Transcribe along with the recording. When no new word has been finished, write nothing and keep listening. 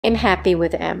I'm happy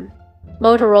with M.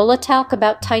 Motorola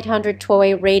Talkabout T800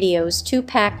 2-way radios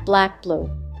 2-pack black blue.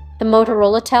 The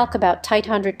Motorola Talkabout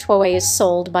T800 2-way is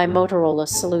sold by Motorola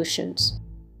Solutions.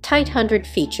 T800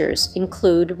 features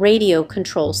include radio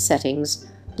control settings,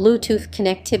 Bluetooth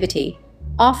connectivity,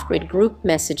 off-grid group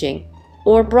messaging,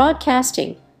 or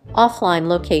broadcasting, offline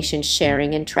location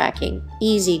sharing and tracking,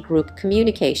 easy group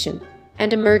communication,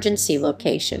 and emergency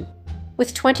location.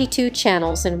 With 22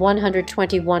 channels and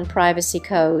 121 privacy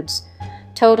codes,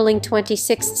 totaling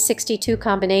 2662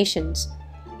 combinations,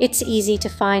 it's easy to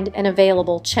find an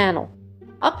available channel.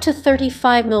 Up to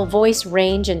 35 mil voice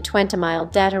range and 20 mile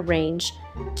data range,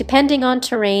 depending on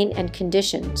terrain and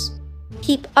conditions.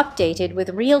 Keep updated with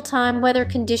real-time weather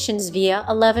conditions via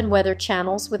 11 weather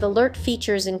channels with alert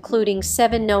features including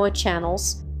 7 NOAA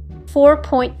channels,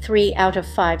 4.3 out of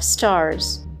 5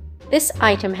 stars. This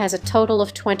item has a total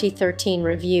of 2013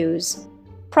 reviews.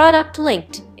 Product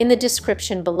linked in the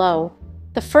description below.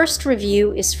 The first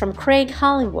review is from Craig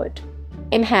Hollywood.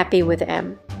 I'm happy with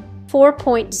M.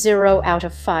 4.0 out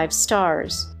of 5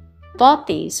 stars. Bought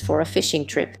these for a fishing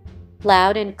trip.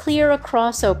 Loud and clear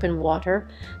across open water,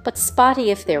 but spotty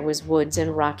if there was woods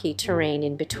and rocky terrain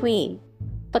in between.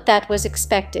 But that was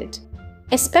expected.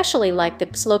 Especially like the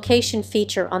location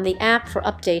feature on the app for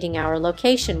updating our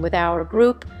location with our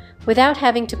group without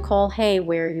having to call, "Hey,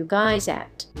 where are you guys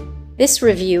at?" This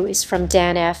review is from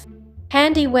Dan F.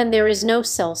 Handy when there is no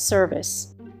cell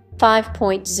service.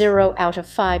 5.0 out of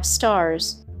 5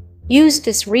 stars. Used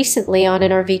this recently on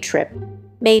an RV trip.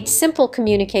 Made simple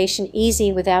communication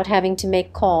easy without having to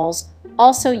make calls,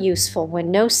 also useful when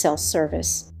no cell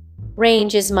service.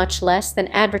 Range is much less than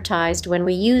advertised when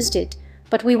we used it,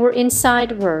 but we were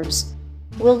inside RVs.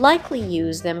 We'll likely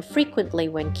use them frequently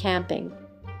when camping.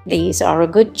 These are a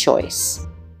good choice.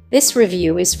 This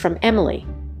review is from Emily.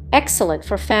 Excellent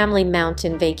for family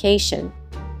mountain vacation.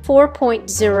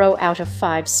 4.0 out of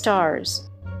 5 stars.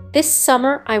 This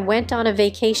summer, I went on a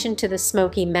vacation to the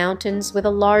Smoky Mountains with a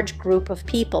large group of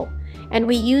people, and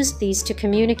we used these to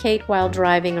communicate while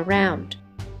driving around.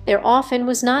 There often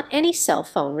was not any cell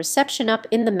phone reception up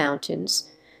in the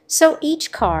mountains, so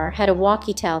each car had a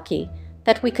walkie-talkie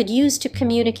that we could use to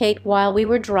communicate while we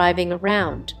were driving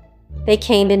around. They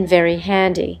came in very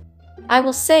handy. I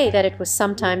will say that it was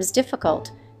sometimes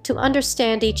difficult to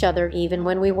understand each other even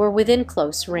when we were within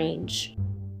close range.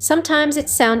 Sometimes it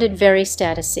sounded very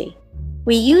statusy.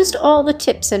 We used all the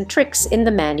tips and tricks in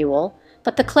the manual,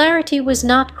 but the clarity was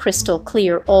not crystal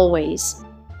clear always.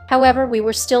 However, we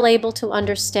were still able to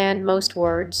understand most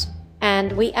words,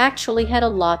 and we actually had a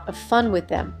lot of fun with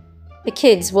them. The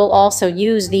kids will also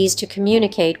use these to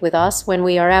communicate with us when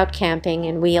we are out camping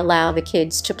and we allow the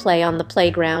kids to play on the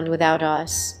playground without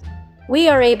us. We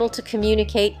are able to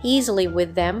communicate easily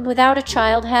with them without a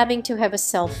child having to have a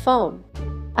cell phone.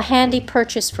 A handy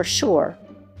purchase for sure.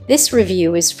 This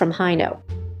review is from Hino.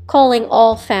 Calling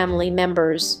all family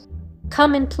members.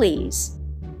 Come in please.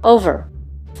 Over.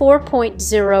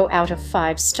 4.0 out of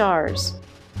 5 stars.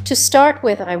 To start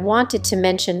with, I wanted to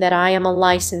mention that I am a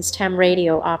licensed ham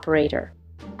radio operator.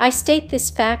 I state this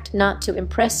fact not to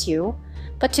impress you,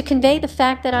 but to convey the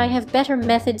fact that I have better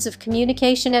methods of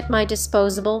communication at my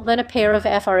disposal than a pair of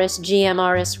FRS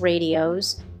GMRS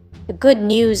radios. The good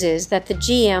news is that the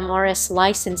GMRS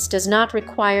license does not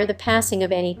require the passing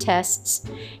of any tests.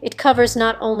 It covers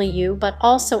not only you, but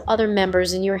also other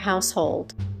members in your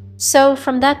household. So,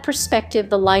 from that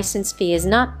perspective, the license fee is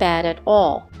not bad at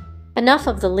all. Enough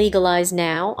of the legalize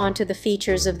now, onto the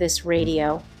features of this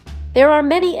radio. There are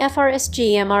many FRS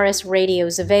GMRS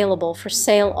radios available for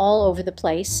sale all over the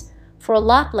place for a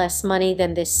lot less money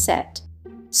than this set.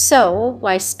 So,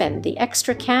 why spend the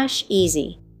extra cash?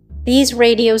 Easy. These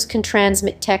radios can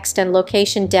transmit text and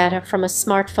location data from a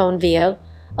smartphone via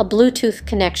a Bluetooth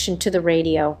connection to the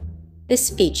radio. This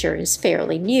feature is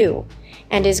fairly new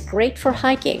and is great for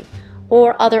hiking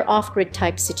or other off-grid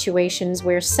type situations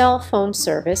where cell phone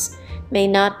service may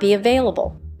not be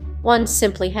available. One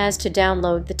simply has to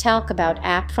download the Talkabout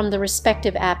app from the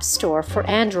respective app store for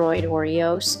Android or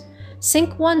iOS,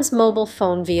 sync one's mobile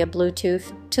phone via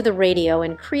Bluetooth to the radio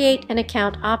and create an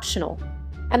account optional.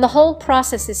 And the whole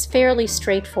process is fairly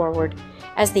straightforward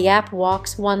as the app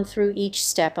walks one through each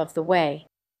step of the way.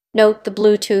 Note the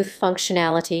Bluetooth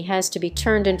functionality has to be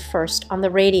turned in first on the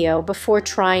radio before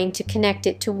trying to connect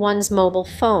it to one's mobile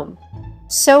phone.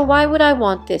 So why would I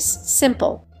want this?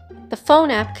 Simple. The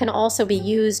phone app can also be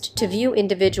used to view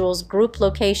individuals' group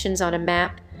locations on a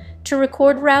map, to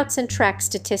record routes and track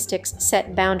statistics,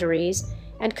 set boundaries,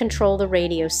 and control the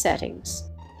radio settings.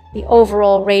 The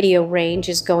overall radio range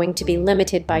is going to be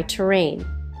limited by terrain.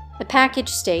 The package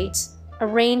states, a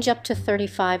range up to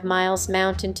 35 miles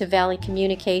mountain to valley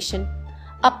communication,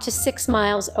 up to 6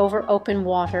 miles over open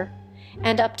water,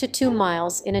 and up to 2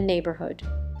 miles in a neighborhood.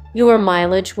 Your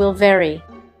mileage will vary.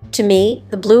 To me,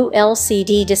 the blue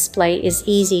LCD display is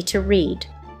easy to read.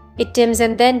 It dims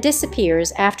and then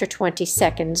disappears after 20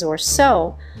 seconds or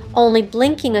so, only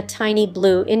blinking a tiny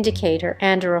blue indicator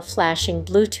and/or a flashing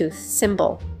Bluetooth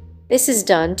symbol. This is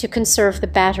done to conserve the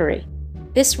battery.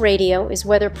 This radio is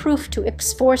weatherproof to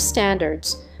IPX4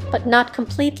 standards, but not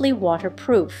completely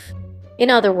waterproof. In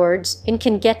other words, it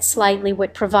can get slightly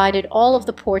wet provided all of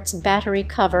the port's battery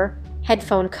cover,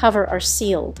 headphone cover are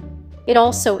sealed. It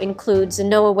also includes a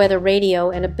NOAA weather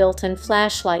radio and a built-in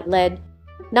flashlight LED.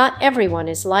 Not everyone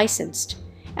is licensed,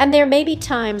 and there may be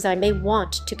times I may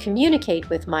want to communicate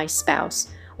with my spouse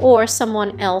or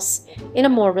someone else in a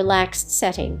more relaxed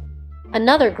setting.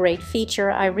 Another great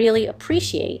feature I really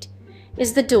appreciate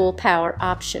is the dual power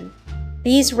option.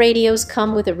 These radios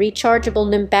come with a rechargeable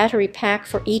NIM battery pack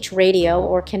for each radio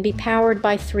or can be powered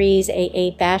by 3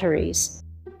 AA batteries.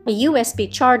 A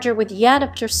USB charger with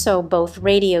adapter so both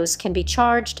radios can be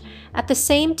charged at the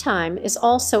same time is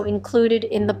also included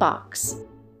in the box.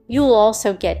 You'll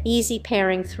also get easy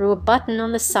pairing through a button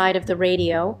on the side of the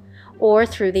radio or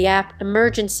through the app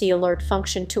emergency alert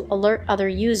function to alert other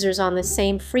users on the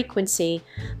same frequency,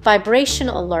 vibration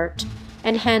alert,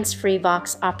 and hands-free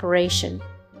Vox operation.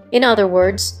 In other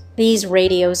words, these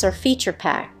radios are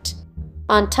feature-packed.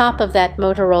 On top of that,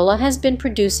 Motorola has been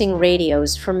producing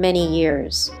radios for many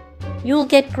years. You'll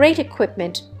get great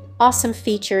equipment, awesome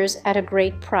features at a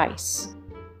great price.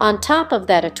 On top of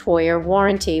that, a 2-year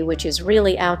warranty, which is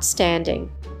really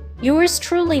outstanding. Yours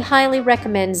truly highly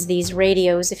recommends these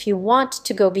radios if you want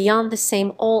to go beyond the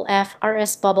same old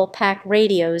FRS bubble pack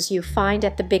radios you find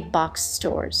at the big box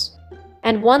stores.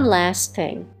 And one last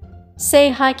thing. Say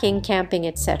hiking, camping,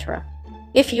 etc.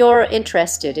 If you're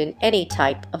interested in any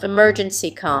type of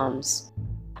emergency comms,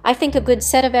 I think a good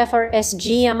set of FRS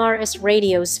GMRS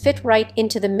radios fit right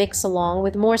into the mix along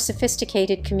with more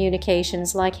sophisticated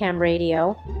communications like ham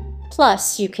radio.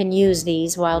 Plus, you can use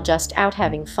these while just out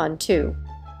having fun too.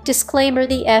 Disclaimer: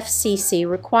 the FCC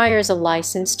requires a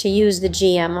license to use the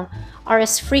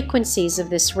GMRS frequencies of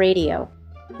this radio.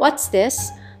 What's this?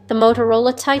 The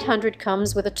Motorola T800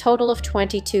 comes with a total of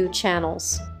 22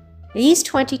 channels. These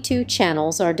 22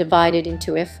 channels are divided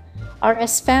into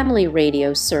FRS Family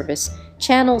Radio Service,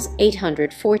 channels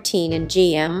 814, and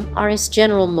GMRS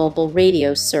General Mobile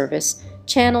Radio Service,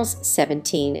 channels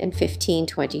 17 and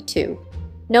 1522.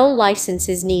 No license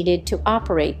is needed to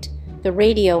operate the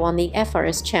radio on the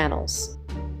FRS channels.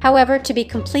 However, to be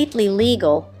completely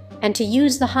legal and to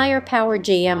use the higher power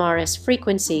GMRS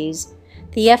frequencies,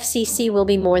 the FCC will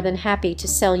be more than happy to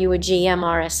sell you a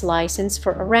GMRS license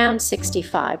for around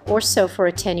 $65 or so for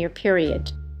a 10-year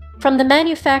period. From the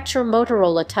manufacturer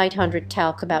Motorola T800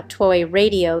 Talkabout T800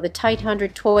 radio, the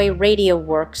T800 T800 radio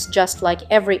works just like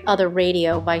every other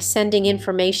radio by sending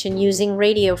information using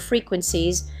radio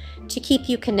frequencies to keep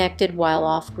you connected while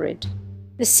off-grid.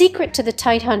 The secret to the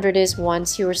T800 is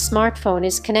once your smartphone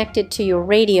is connected to your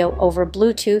radio over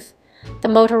Bluetooth, the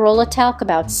Motorola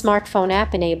Talkabout smartphone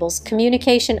app enables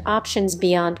communication options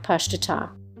beyond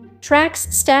push-to-talk, tracks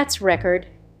stats record,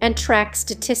 and tracks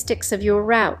statistics of your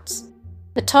routes.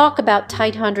 The Talkabout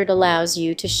T800 allows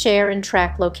you to share and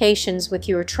track locations with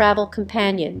your travel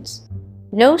companions.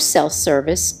 No cell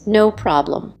service, no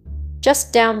problem.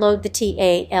 Just download the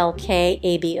Talkabout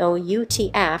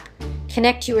app,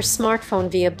 connect your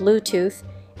smartphone via Bluetooth,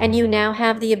 and you now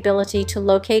have the ability to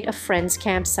locate a friend's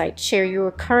campsite, share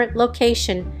your current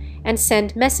location, and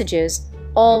send messages,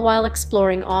 all while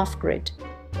exploring off-grid.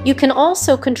 You can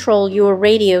also control your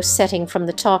radio setting from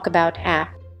the Talkabout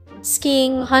app.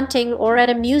 Skiing, hunting, or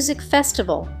at a music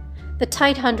festival, the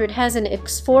T800 has an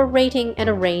IPX4 rating and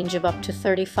a range of up to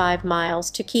 35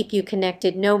 miles to keep you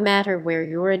connected no matter where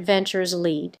your adventures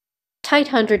lead.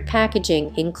 T800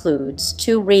 packaging includes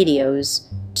 2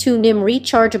 radios, 2 NIM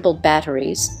rechargeable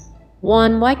batteries,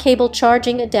 1 Y-cable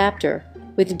charging adapter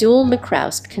with dual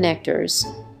microSD connectors,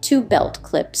 2 belt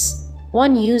clips,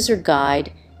 1 user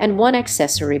guide, and 1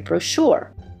 accessory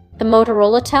brochure. The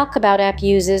Motorola Talkabout app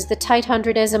uses the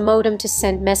T800 as a modem to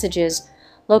send messages,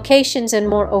 locations, and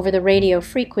more over the radio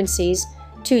frequencies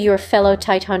to your fellow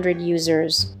T800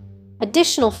 users.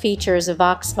 Additional features of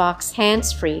Vox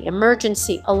hands-free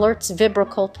emergency alerts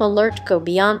Vibracult alert go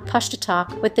beyond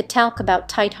push-to-talk with the Talkabout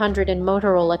T800 and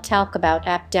Motorola Talkabout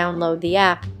app. Download the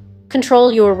app.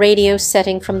 Control your radio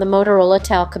setting from the Motorola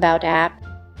Talkabout app.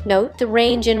 Note: the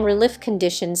range in relief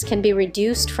conditions can be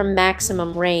reduced from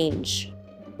maximum range.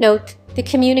 Note: the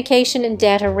communication and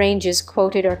data ranges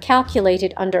quoted are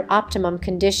calculated under optimum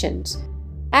conditions.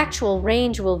 Actual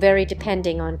range will vary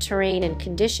depending on terrain and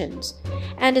conditions,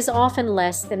 and is often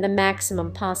less than the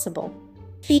maximum possible.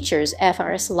 Features: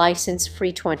 FRS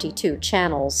license-free 22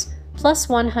 channels, plus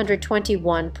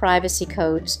 121 privacy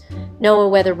codes, NOAA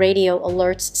weather radio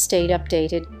alerts stayed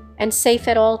updated, and safe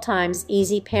at all times,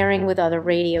 easy pairing with other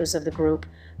radios of the group.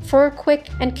 For a quick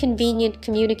and convenient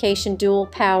communication, dual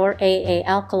power AA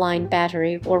alkaline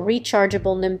battery or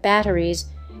rechargeable NIM batteries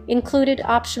included,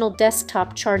 optional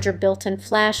desktop charger, built-in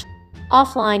flash,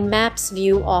 offline maps.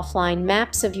 View offline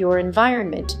maps of your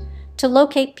environment to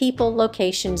locate people,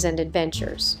 locations, and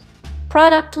adventures.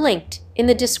 Product linked in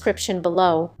the description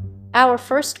below. Our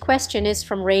first question is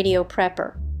from Radio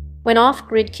Prepper. When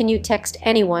off-grid, can you text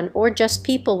anyone or just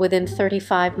people within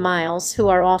 35 miles who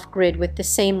are off-grid with the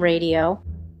same radio?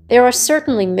 There are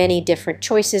certainly many different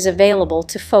choices available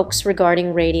to folks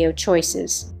regarding radio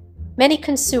choices. Many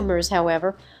consumers,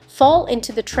 however, fall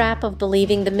into the trap of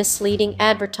believing the misleading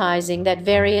advertising that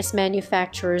various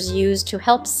manufacturers use to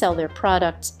help sell their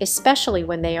products, especially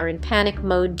when they are in panic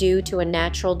mode due to a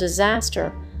natural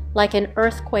disaster, like an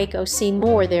earthquake or see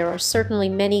more. There are certainly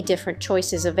many different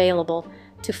choices available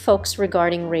to folks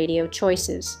regarding radio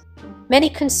choices. Many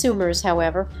consumers,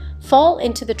 however, fall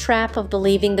into the trap of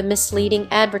believing the misleading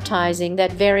advertising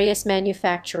that various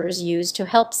manufacturers use to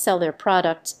help sell their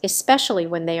products, especially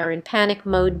when they are in panic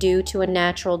mode due to a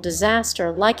natural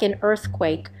disaster like an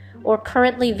earthquake or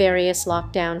currently various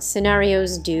lockdown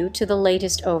scenarios due to the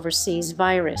latest overseas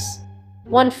virus.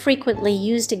 One frequently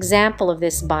used example of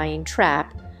this buying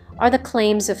trap are the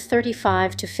claims of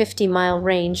 35 to 50 mile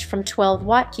range from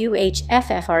 12-watt UHF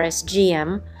FRS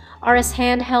GM RS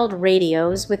handheld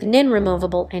radios with NIN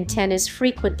removable antennas,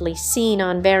 frequently seen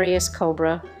on various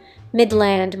Cobra,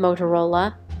 Midland,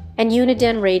 Motorola, and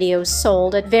Uniden radios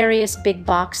sold at various big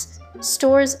box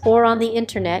stores or on the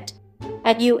internet.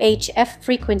 At UHF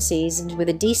frequencies and with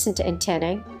a decent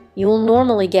antenna, you will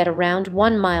normally get around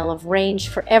 1 mile of range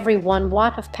for every 1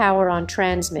 watt of power on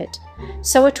transmit.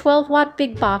 So a 12-watt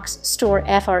big box store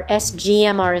FRS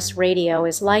GMRS radio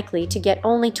is likely to get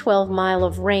only 12 mile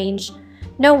of range,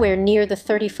 nowhere near the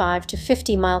 35 to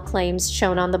 50 mile claims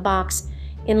shown on the box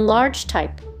in large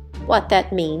type. What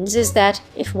that means is that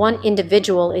if one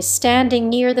individual is standing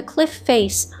near the cliff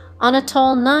face on a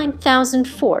tall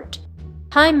 9,000-foot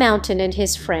high mountain and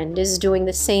his friend is doing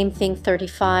the same thing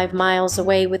 35 miles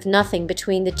away with nothing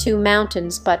between the two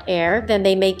mountains but air, then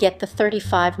they may get the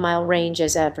 35-mile range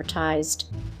as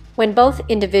advertised. When both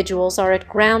individuals are at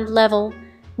ground level,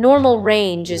 normal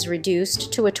range is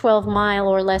reduced to a 12-mile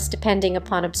or less depending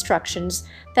upon obstructions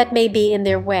that may be in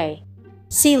their way.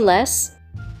 See less.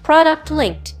 Product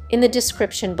linked in the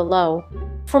description below.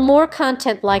 For more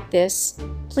content like this,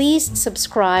 please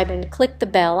subscribe and click the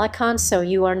bell icon so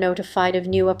you are notified of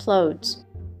new uploads.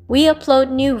 We upload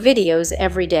new videos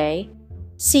every day.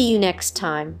 See you next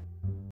time.